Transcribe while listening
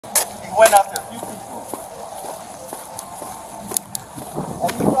went after a few people.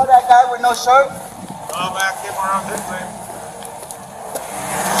 And you saw that guy with no shirt? Oh, man, I came around this way.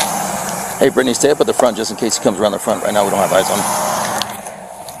 Hey, Brittany, stay up at the front just in case he comes around the front. Right now, we don't have eyes on him.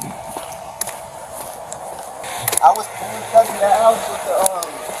 I was coming to the house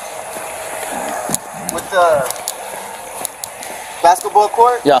with the basketball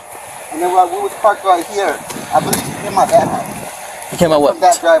court. Yeah. And then we was parked right here. I believe he came out that house. He came out what? From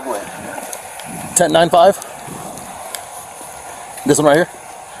that driveway. 1095? This one right here?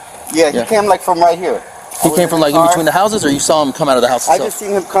 Yeah, he came like from right here. He came from like in between the houses, or you saw him come out of the house itself? I just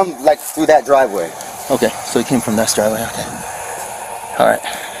seen him come like through that driveway. Okay, so he came from that driveway. Okay. All right.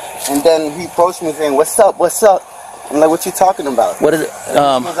 And then he approached me saying, "What's up? What's up?" I'm like, "What you talking about?" What did it? He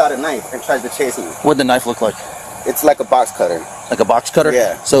pulls out a knife and tries to chase me. What did the knife look like? It's like a box cutter. Like a box cutter?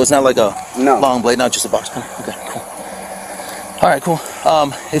 Yeah. So it's not like a No. long blade, not just a box cutter. Okay, cool. All right, cool.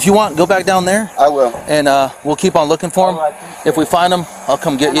 If you want, go back down there. I will. And we'll keep on looking for him. If we find him, I'll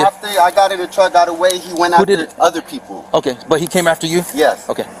come get you. After I got in the truck, got away, he went after other people. Okay, but he came after you? Yes.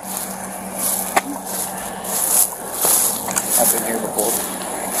 Okay. I've been here before.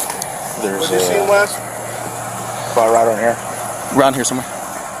 There's Did you see him, Wes? About right on here. Around here somewhere.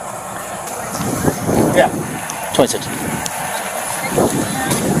 Yeah. 26. I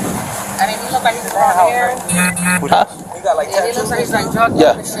mean, he look like he's around here. Huh? He got like Yeah, he looks like he's like drugged Yeah.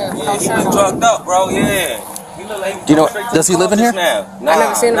 up and shit. Yeah, he was drugged up, bro. Yeah. He look like he Do you know? Does he live in here? Now. Nah, I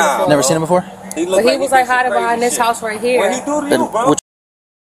never seen him before. Never seen him before? He But he was like hiding behind this house right here. What he do to Then you, bro? which-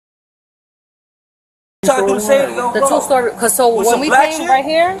 Trying to do the same, yo, The bro. two-story, because so With when some we black came shit? right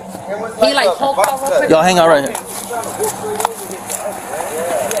here, he like poked out real quick. Y'all hang out right here.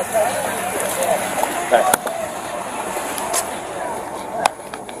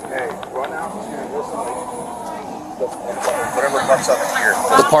 Whatever bumps up here.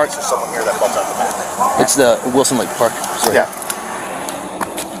 The park. There's someone here that bumps out the back. It's the Wilson Lake Park. Sorry. Yeah.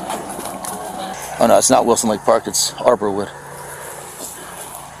 Oh no, it's not Wilson Lake Park. It's Arborwood.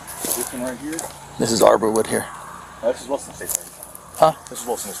 This one right here. This is Arborwood here. Oh, this is Wilson Estates. Huh? This is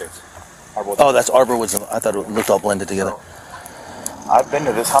Wilson Estates. Oh, that's Arborwood. I thought it looked all blended together. I've been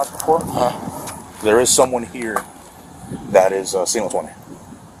to this house before. There is someone here that is single 20,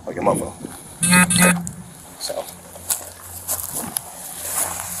 like a mofo. So.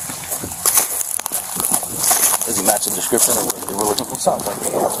 Does he match the description of what they were looking for? Sounds like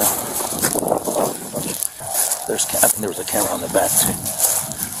it. I think there was a camera on the back too.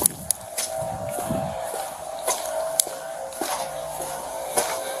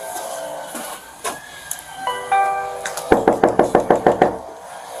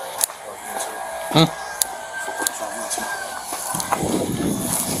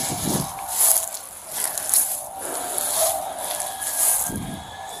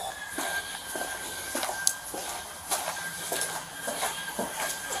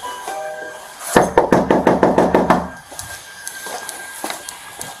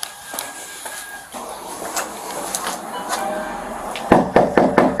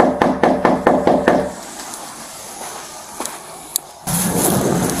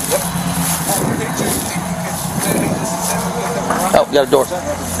 Oh, we got a door.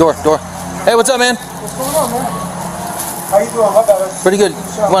 Door. Hey, what's up, man? What's going on, man? How you doing? My bad. Pretty good.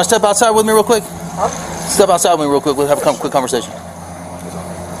 You want to step outside with me real quick? Huh? Step outside with me real quick. We'll have a quick conversation.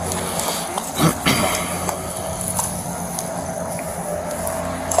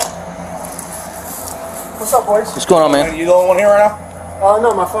 What's up, boys? What's going on, man? You the only one here right now?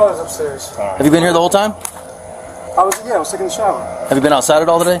 No, my father's upstairs. Have you been here the whole time? I was taking a shower. Have you been outside at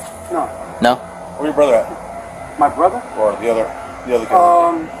all today? No. No? Where's your brother at? My brother? Or the other kid?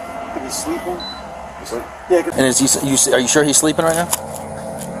 I think he's sleeping. You sleep? Yeah, And is he? Are you sure he's sleeping right now?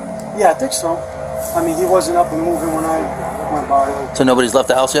 yeah, I think so. I mean, he wasn't up and moving when I went by. So nobody's left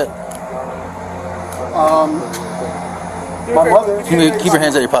the house yet? My mother. Keep your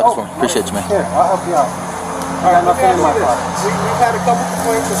hands out of your pockets for me. Appreciate you, man. Here, I'll help you out. I got nothing in my pockets. We've had a couple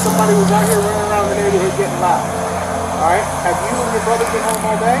complaints that somebody was out here running around the neighborhood getting loud. Alright? Have you and your brother been home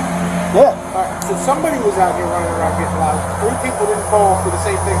all day? Yeah. Alright, so somebody was out here running around getting loud. 3 people didn't fall for the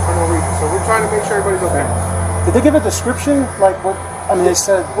same thing for no reason. So we're trying to make sure everybody's okay. Did they give a description? Like what? I mean, they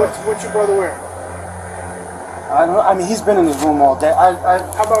said. What's your brother wearing? I don't know. I mean, he's been in his room all day. How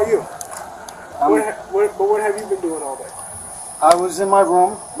about you? What have you been doing all day? I was in my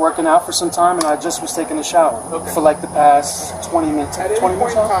room working out for some time, and I just was taking a shower for like the past 20 minutes. At any point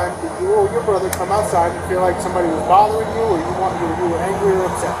in time, did you or your brother come outside and feel like somebody was bothering you, or you were angry or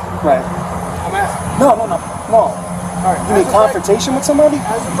upset? Right. I'm asking. No. All right. You mean confrontation with somebody?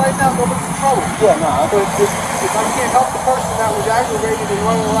 As of right now, nobody's in trouble. Yeah, no. But if I can't help the person that was aggravated and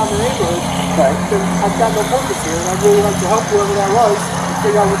running around the neighborhood, Right. then I've got no purpose here, and I'd really like to help whoever that was and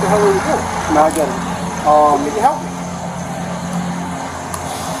figure out what the hell they were doing. No, I get it. Can you help me?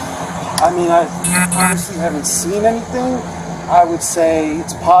 I mean, I honestly haven't seen anything. I would say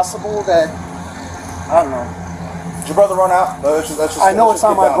it's possible that, I don't know. Did your brother run out? Let's just I know it's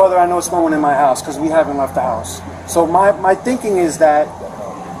not my down. brother. I know it's no one in my house because we haven't left the house. So my thinking is that,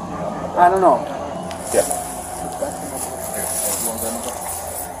 I don't know. Yeah.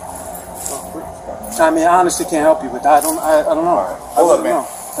 I mean, I honestly can't help you with that. I don't know. Well, look, man.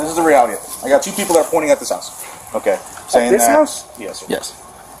 This is the reality. I got two people that are pointing at this house. Okay. Saying this that. house? Yes. Sir. Yes.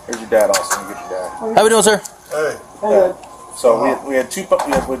 Here's your dad. Also, get your dad. How we doing, sir? Hey. So we had two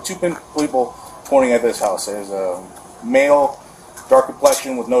people pointing at this house. There's a male, dark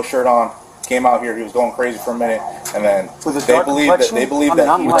complexion with no shirt on. Came out here. He was going crazy for a minute, and then With a they dark believe that complexion? he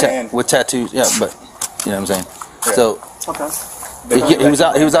I'm ran. With tattoos, yeah, but you know what I'm saying. Yeah. So Okay. he was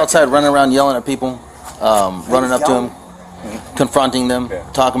out. He was outside running around yelling at people, running up to him, confronting them,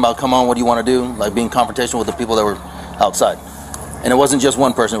 talking about, "Come on, what do you want to do?" Like being confrontational with the people that were outside. And it wasn't just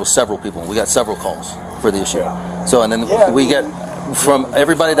one person; it was several people. We got several calls for the issue. So and then we get from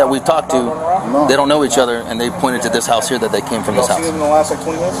everybody that we talked to, they don't know each other, and they pointed to this house here that they came from Y'all this seen house. him in the last like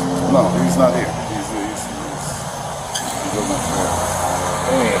 20 minutes? No, he's not here. He's going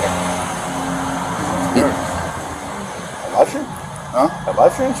Live stream? Huh? At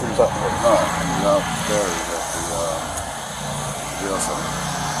live streams or just up? No, he's upstairs at the jail center.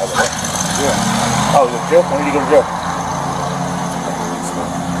 Yeah. Oh, the jail? When did he go to jail?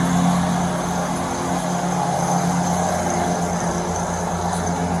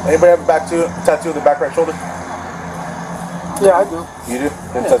 Anybody have a tattoo on the back right shoulder? Yeah, I do. You do? You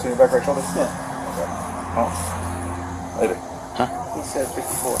have a tattoo on your back right shoulder? Yeah. Oh. Later. He said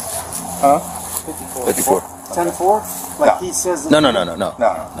 54. Huh? 54. 10-4? Like he says. No. No.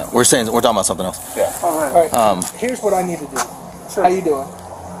 We're talking about something else. Yeah. All right. All right. Here's what I need to do. Sure. How you doing?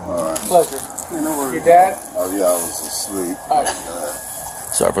 All right. Pleasure. Yeah, no worries. Your dad? Oh, yeah, I was asleep. All right.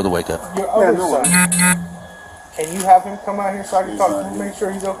 Sorry for the wake up. Your other no son. Can you have him come out here so I can He's talk to not him, here. make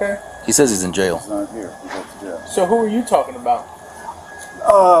sure he's okay? He says he's in jail. He's not here. He's at the jail. So who are you talking about?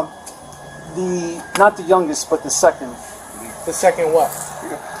 Not the youngest, but the second. The second what?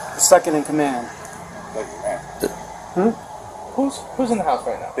 The second in command. Who's in the house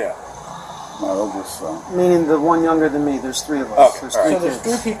right now? Yeah. My oldest son. Meaning the one younger than me. There's three of us. Okay, There's all three right. So there's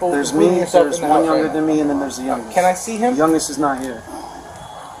kids. three people, There's including me, yourself, there's in the one house younger right than now. me, and then there's the youngest. Can I see him? The youngest is not here.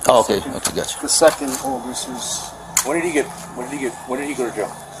 Oh, okay, gotcha. The second oldest is, When did he go to jail?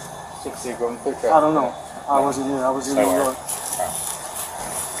 60 Groveland. I don't know. I wasn't here. I was in New York.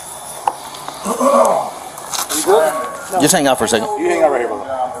 You good? Just hang out for a second. You hang out right here, brother.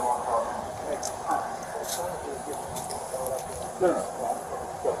 No.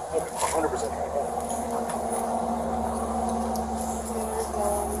 100%.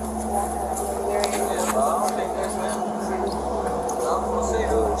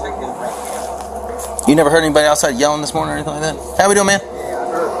 You never heard anybody outside yelling this morning or anything like that? How we doing, man?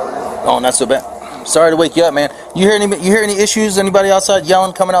 Oh, not so bad. Sorry to wake you up, man. You hear any issues? Anybody outside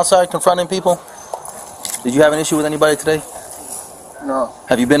yelling, coming outside, confronting people? Did you have an issue with anybody today? No,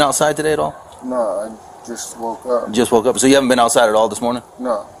 Have you been outside today at all? no, I just woke up. Just woke up. So you haven't been outside at all this morning?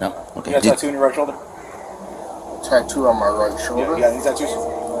 No, No. You Okay. got a tattoo on your right shoulder? tattoo on my right shoulder. Yeah, any tattoos?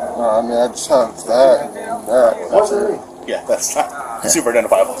 No, I mean, I just have that and that. That's it. Yeah, that's not super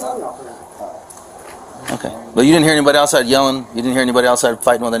identifiable. Okay. But you didn't hear anybody outside yelling? You didn't hear anybody outside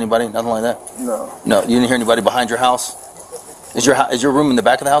fighting with anybody? Nothing like that? No, No. You didn't hear anybody behind your house? Is your room in the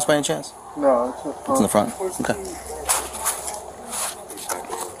back of the house by any chance? no, It's in the front. Okay.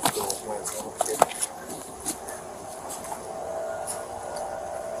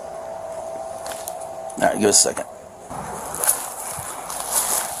 All right, give us a second.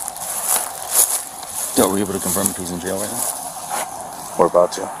 So, were you able to confirm if he's in jail right now? We're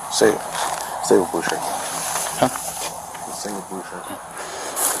about to. Say with blue shirt. Say with blue shirt.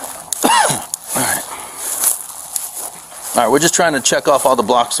 All right, we're just trying to check off all the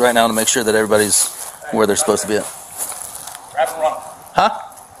blocks right now to make sure that everybody's where they're supposed to be at. Grab and run. Huh?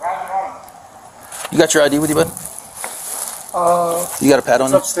 Grab and run. You got your ID with you, bud? You got a pad on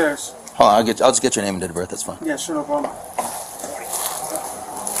It's you? upstairs. Hold on, I'll just get your name and date of birth. That's fine. Yeah, sure, no problem.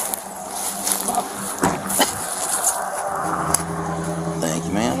 Thank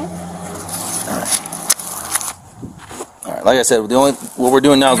you, man. All right. Like I said, what we're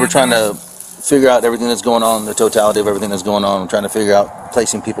doing now is we're trying to figure out everything that's going on, the totality of everything that's going on. We're trying to figure out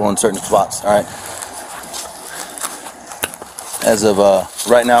placing people in certain spots. All right. As of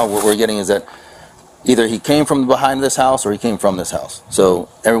right now, what we're getting is that either he came from behind this house or he came from this house. So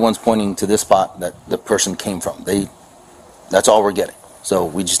everyone's pointing to this spot that the person came from. That's all we're getting. So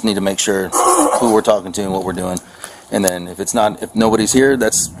we just need to make sure who we're talking to and what we're doing. And then if nobody's here,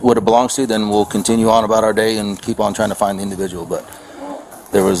 that's what it belongs to, then we'll continue on about our day and keep on trying to find the individual. But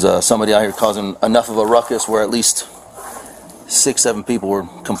there was somebody out here causing enough of a ruckus where at least 6-7 people were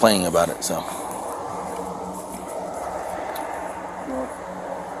complaining about it. So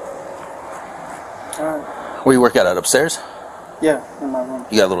where you work at upstairs? Yeah, in my room.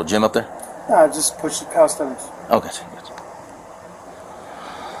 You got a little gym up there? Yeah, I just push the calisthenics. Oh, gotcha.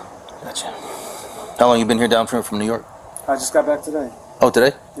 How long you been here down from New York? I just got back today. Oh,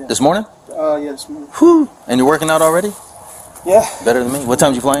 today? Yeah. This morning? Yeah, this morning. Whew. And you're working out already? Yeah. Better than me. What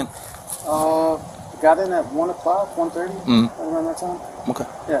time did you fly in? Got in at 1 o'clock, 1:30, around that time. Okay.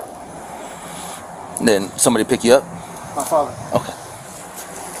 Yeah. And then somebody pick you up? My father. Okay.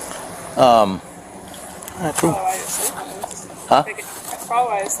 All right, cool. Huh? That's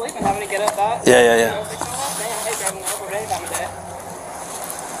probably why I was sleeping, having to get up that. Yeah. I was like, oh, man, I hate driving over any time of day.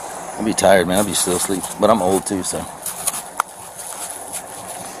 I'll be tired, man. I'll be still asleep. But I'm old, too, so.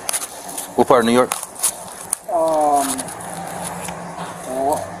 What part of New York?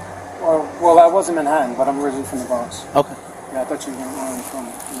 Well, I was in Manhattan, but I'm originally from the Bronx. Okay. Yeah, I thought you were where I'm from.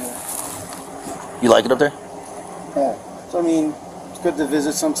 Yeah. You like it up there? Yeah. So, I mean, it's good to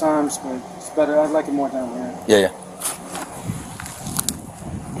visit sometimes, but it's better. I like it more down here. Yeah.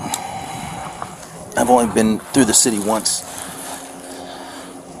 I've only been through the city once.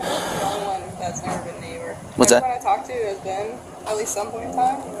 The only one that's never been to New York. What's that? Everyone I talked to has been at least some point in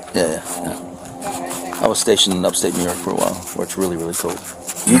time. Yeah. Don't know anything. I was stationed in upstate New York for a while, where it's really, really cold.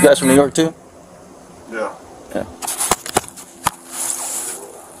 You guys from New York, too? Yeah. Yeah.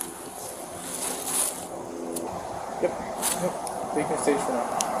 Yep. They can stage for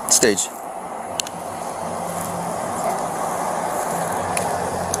now. Stage.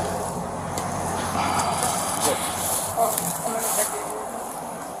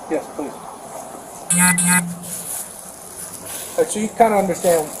 Yes, please. So you kind of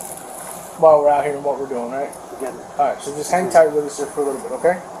understand why we're out here and what we're doing, right? Together. Alright, so just hang tight with us here for a little bit,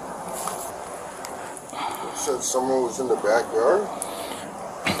 okay? You said someone was in the backyard?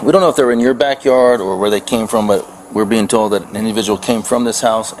 We don't know if they were in your backyard or where they came from, but we're being told that an individual came from this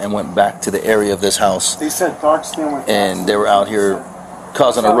house and went back to the area of this house. They said dark skin with And they were out here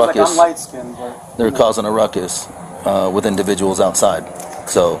causing a Sounds like ruckus. I'm light skinned, but They were causing a ruckus with individuals outside.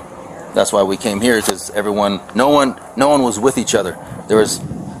 So that's why we came here, because no one was with each other. There was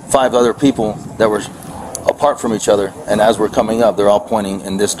 5 other people that were apart from each other, and as we're coming up, they're all pointing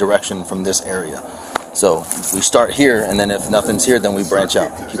in this direction from this area. So we start here, and then if nothing's here, then we branch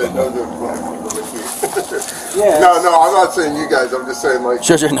out. Keep it moving. yeah. No, I'm not saying you guys. I'm just saying, like,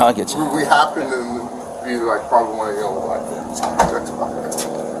 Sure, no, I get you. we happen to be, like, probably one of the only black folks.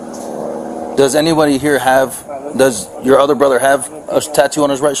 Does anybody here does your other brother have a tattoo on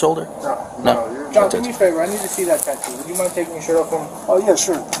his right shoulder? No. John, do me a favor. I need to see that tattoo. Would you mind taking your shirt off for me? Oh, yeah,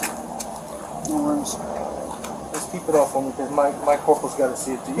 sure. No worries. Let's keep it off for me, because my corporal's got to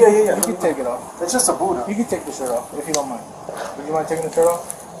see it too. Yeah. You can take it off. It's just a Buddha. You can take the shirt off, if you don't mind. Would you mind taking the shirt off?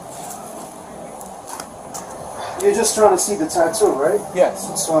 You're just trying to see the tattoo, right?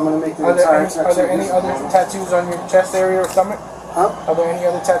 Yes. So I'm going to make the Are entire tattoo. there any other tattoos on your chest area or stomach? Huh? Are there any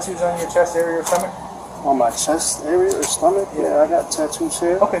other tattoos on your chest area or stomach? On my chest area or stomach? Yeah, I got tattoos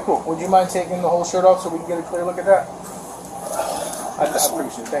here. Okay, cool. Would you mind taking the whole shirt off so we can get a clear look at that? I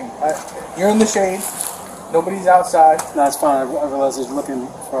appreciate it. Thank you. You're in the shade. Nobody's outside. No, it's fine. I realize he's looking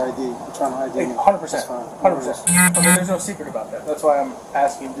for ID. I'm trying to ID me. 100%. That's fine. 100%. I mean, there's no secret about that. That's why I'm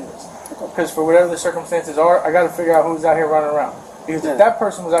asking you to do this. Because for whatever the circumstances are, I got to figure out who's out here running around. Because if that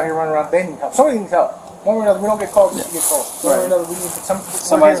person was out here running around, they need help. Somebody needs help. One way or another, we don't get called just to get called. One way or another, we need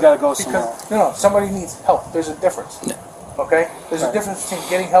Somebody's got to go somewhere. No, somebody needs help. There's a difference. Okay? There's a difference between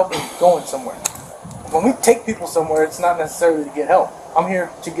getting help and going somewhere. When we take people somewhere, it's not necessarily to get help. I'm here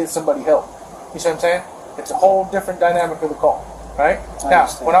to get somebody help. You see what I'm saying? It's a whole different dynamic of the call. Right? Now,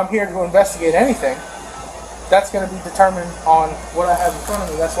 when I'm here to investigate anything, that's going to be determined on what I have in front of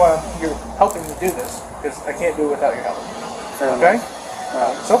me. That's why I'm here helping you do this, because I can't do it without your help. Okay?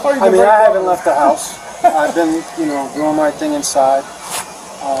 So far, I mean, I haven't left the house. I've been, doing my thing inside.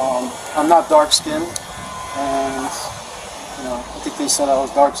 I'm not dark skinned, and I think they said I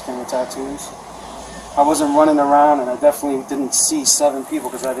was dark skinned with tattoos. I wasn't running around, and I definitely didn't see 7 people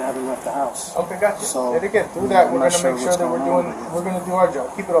because I haven't left the house. Okay, gotcha. So, and again, through that, we're going to make sure that we're going to do our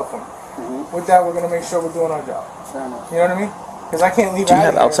job. Keep it up for me. Mm-hmm. With that, we're going to make sure we're doing our job. Fair enough. You know what I mean? Because I can't leave. Do you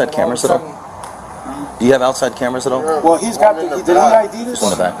have outside cameras at all? Do you have outside cameras at all? Well, he's got did he ID this? Just in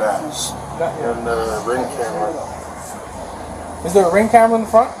the back. Not yet. And the ring camera. Is there a ring camera in the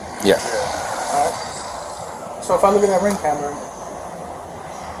front? Yeah. Alright. So if I look at that ring camera,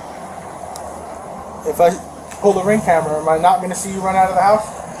 if I pull the ring camera, am I not going to see you run out of the house?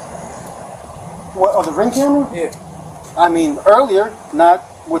 What? Oh, the ring camera? Yeah. I mean, earlier, not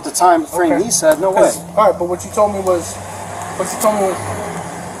with the time frame Okay. he said. No way. Alright, but what you told me was, let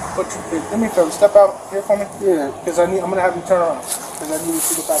me first step out here for me. Yeah. Because I'm going to have you turn around. Because I need to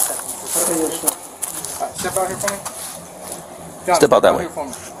see the back tattoo. Alright, step out here for me. John, Step out that way. here for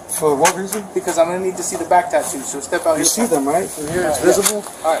me. For what reason? Because I'm going to need to see the back tattoo. So step out here. You see them, right? From here, it's Yeah. visible.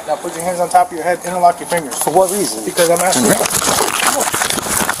 Alright, now put your hands on top of your head, interlock your fingers. For what reason? Because I'm asking.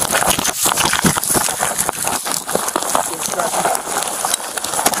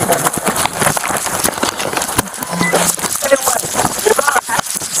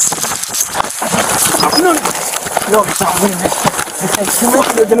 No,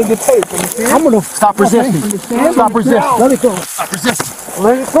 they're gonna get paid. I'm gonna stop resisting. Stop resisting. Let it go. Stop resisting.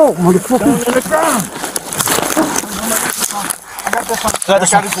 Let it go, motherfucker. Down on the ground. I got this one. I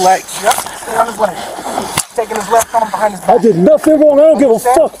got his leg. Yep. Stay on his leg. Taking his left arm behind his back. I did nothing wrong. I don't give a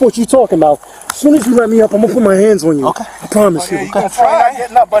fuck what you talking about. As soon as you let me up, I'm gonna put my hands on you. Okay. I promise Yeah, you. you gonna try not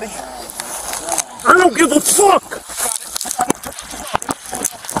getting up, buddy. I don't give a fuck.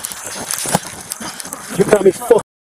 You got me fucked